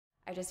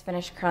I just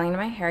finished curling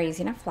my hair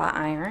using a flat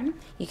iron.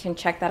 You can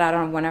check that out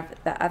on one of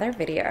the other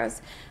videos.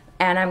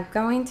 And I'm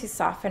going to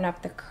soften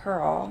up the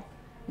curl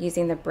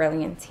using the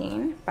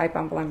Brillantine by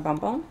Bumble and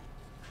Bumble.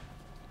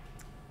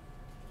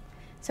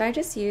 So I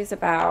just use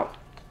about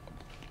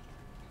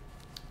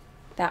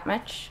that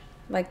much,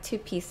 like 2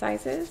 pea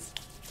sizes.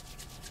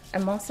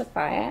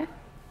 Emulsify it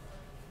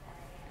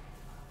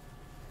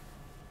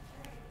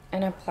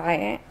and apply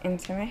it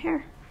into my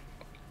hair.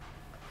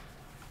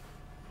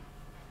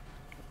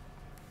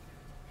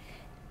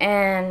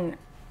 And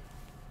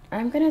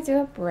I'm gonna do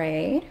a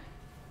braid.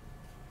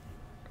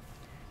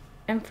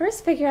 And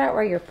first figure out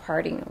where you're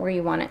parting, where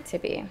you want it to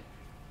be.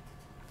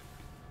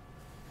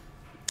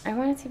 I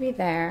want it to be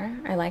there.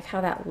 I like how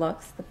that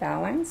looks, the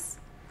balance.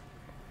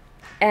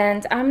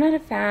 And I'm not a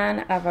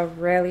fan of a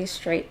really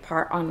straight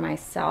part on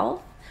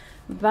myself,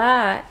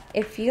 but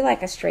if you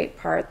like a straight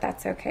part,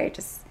 that's okay.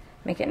 Just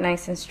make it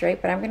nice and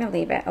straight, but I'm gonna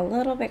leave it a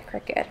little bit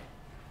crooked.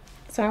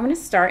 So I'm gonna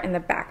start in the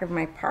back of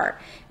my part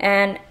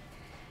and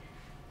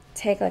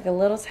take like a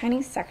little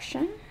tiny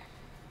section.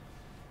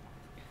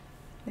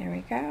 There we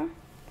go.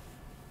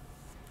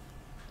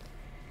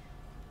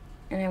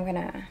 And I'm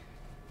gonna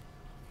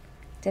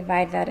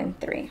divide that in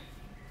 3.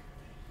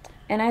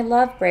 And I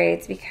love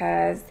braids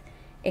because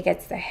it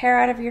gets the hair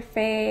out of your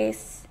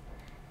face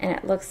and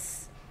it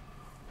looks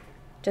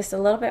just a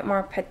little bit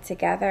more put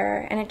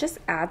together, and it just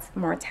adds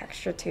more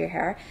texture to your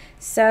hair.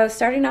 So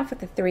starting off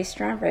with a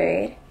 3-strand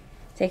braid,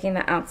 taking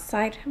the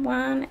outside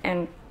one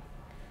and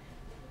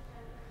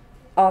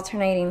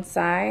alternating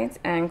sides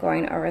and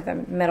going over the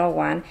middle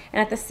one, and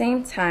at the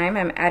same time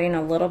I'm adding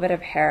a little bit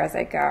of hair as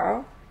I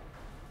go.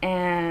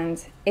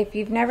 And if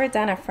you've never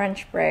done a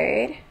French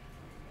braid,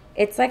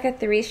 it's like a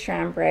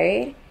 3-strand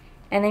braid,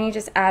 and then you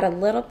just add a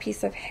little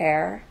piece of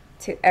hair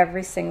to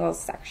every single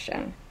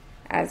section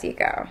as you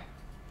go.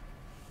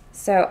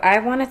 So I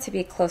want it to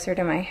be closer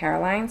to my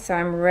hairline, so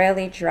I'm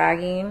really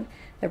dragging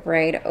the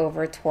braid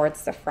over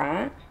towards the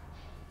front.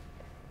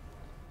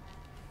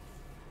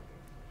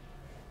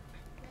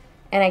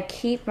 And I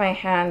keep my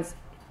hands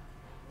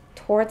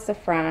towards the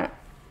front,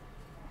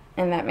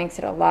 and that makes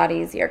it a lot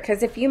easier.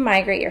 Because if you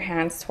migrate your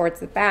hands towards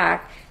the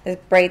back, the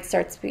braid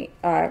starts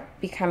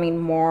becoming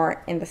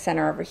more in the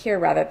center over here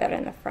rather than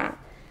in the front.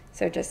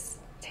 So just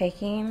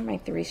taking my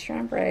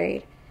 3-strand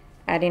braid,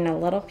 adding a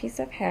little piece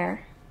of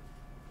hair,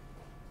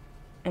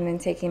 and then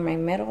taking my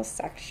middle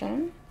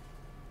section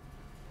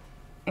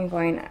and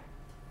going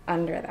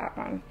under that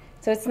one.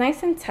 So it's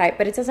nice and tight,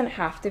 but it doesn't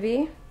have to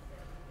be.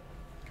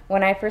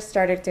 When I first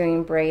started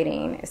doing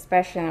braiding,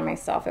 especially on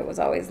myself, it was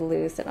always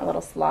loose and a little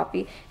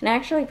sloppy. And I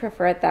actually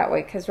prefer it that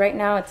way because right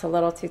now it's a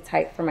little too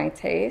tight for my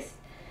taste.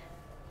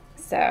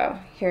 So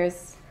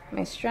here's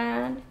my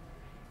strand.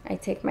 I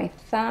take my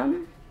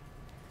thumb,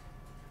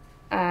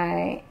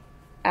 I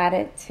add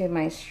it to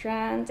my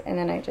strand, and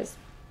then I just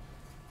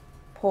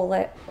pull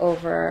it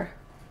over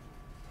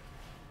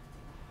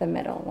the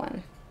middle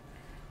one.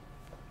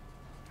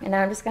 And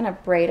now I'm just gonna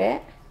braid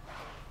it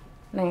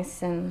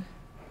nice and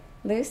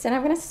loose, and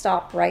I'm going to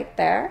stop right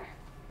there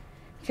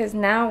because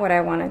now what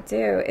I want to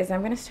do is I'm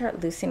going to start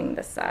loosening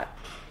this up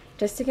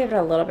just to give it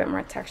a little bit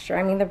more texture.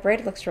 I mean, the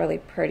braid looks really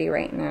pretty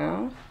right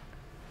now,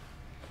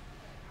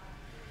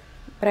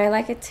 but I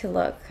like it to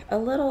look a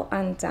little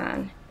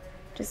undone.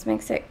 Just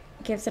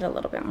gives it a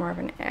little bit more of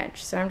an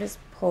edge. So I'm just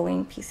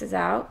pulling pieces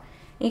out.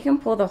 You can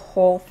pull the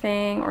whole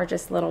thing or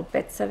just little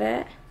bits of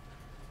it.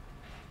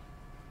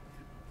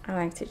 I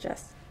like to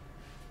just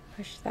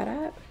push that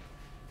up.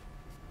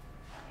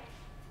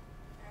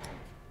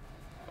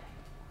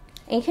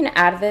 And you can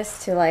add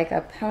this to like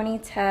a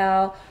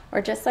ponytail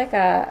or just like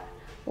a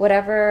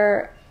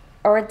whatever,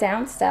 or a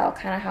down style,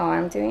 kind of how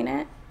I'm doing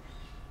it.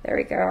 There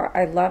we go.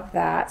 I love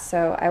that.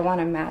 So I want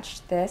to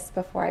match this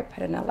before I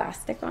put an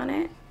elastic on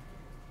it.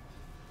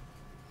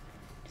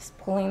 Just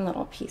pulling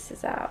little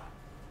pieces out.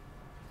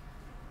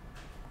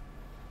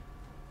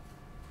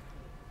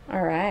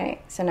 All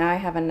right. So now I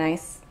have a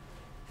nice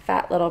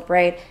fat little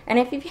braid. And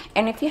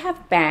if you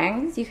have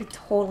bangs, you could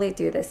totally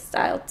do this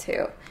style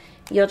too.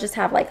 You'll just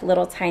have like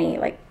little tiny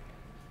like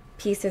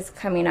pieces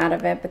coming out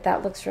of it, but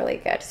that looks really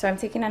good. So I'm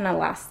taking an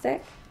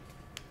elastic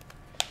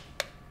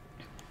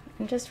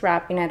and just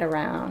wrapping it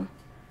around.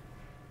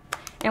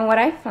 And what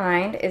I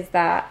find is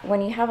that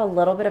when you have a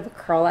little bit of a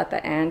curl at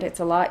the end, it's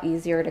a lot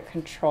easier to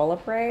control a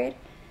braid.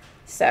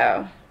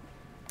 So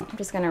I'm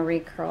just gonna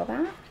recurl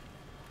that.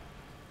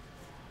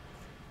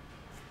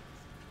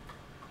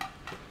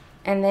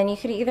 And then you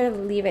could either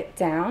leave it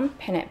down,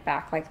 pin it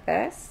back like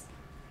this.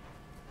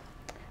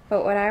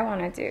 But what I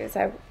want to do is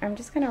I'm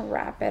just going to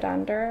wrap it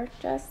under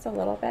just a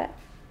little bit.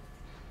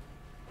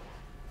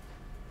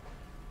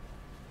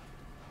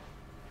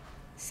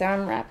 So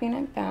I'm wrapping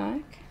it back,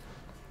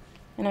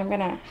 and I'm going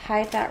to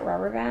hide that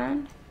rubber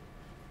band,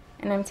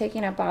 and I'm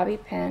taking a bobby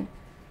pin.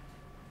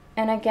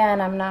 And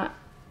again, I'm not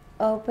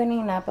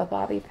opening up a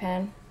bobby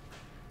pin.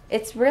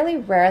 It's really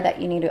rare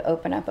that you need to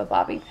open up a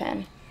bobby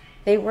pin.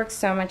 They work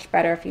so much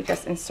better if you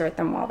just insert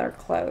them while they're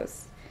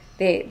closed.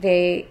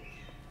 They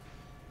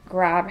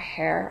grab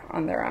hair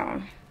on their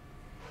own.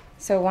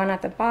 So one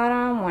at the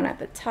bottom, one at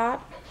the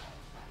top.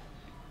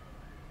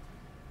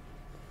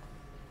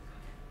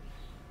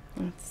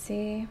 Let's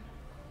see.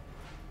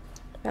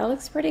 That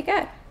looks pretty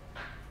good.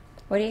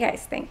 What do you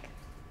guys think?